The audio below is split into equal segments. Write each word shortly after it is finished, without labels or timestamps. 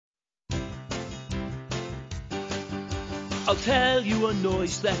I'll tell you a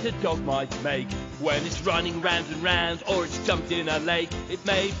noise that a dog might make when it's running round and round, or it's jumped in a lake. It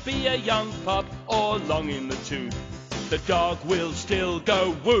may be a young pup or long in the tooth. The dog will still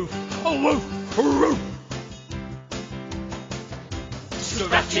go woof, oh woof, woof.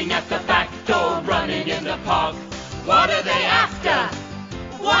 Scratching at the back door, running in the park. What are they after?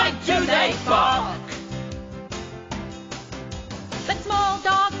 Why do they bark? But small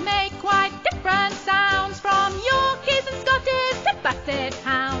dogs make quite different sounds, from Yorkies and Scotties to Basset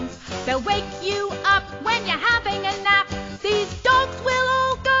hounds. They'll wake you up when you're having a nap. These dogs will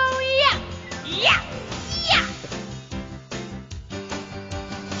all go yap, yap, yap.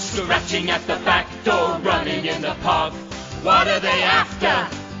 Scratching at the back door, running in the park. What are they after?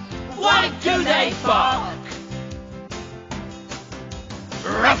 Why do they bark?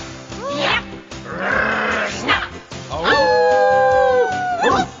 Ruff, yap, snap.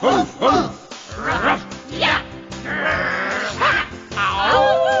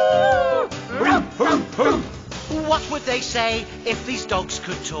 What would they say if these dogs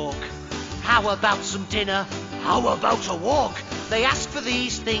could talk? How about some dinner? How about a walk? They ask for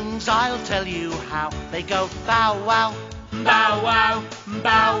these things, I'll tell you how. They go bow wow, bow wow,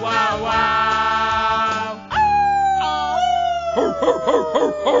 bow wow wow.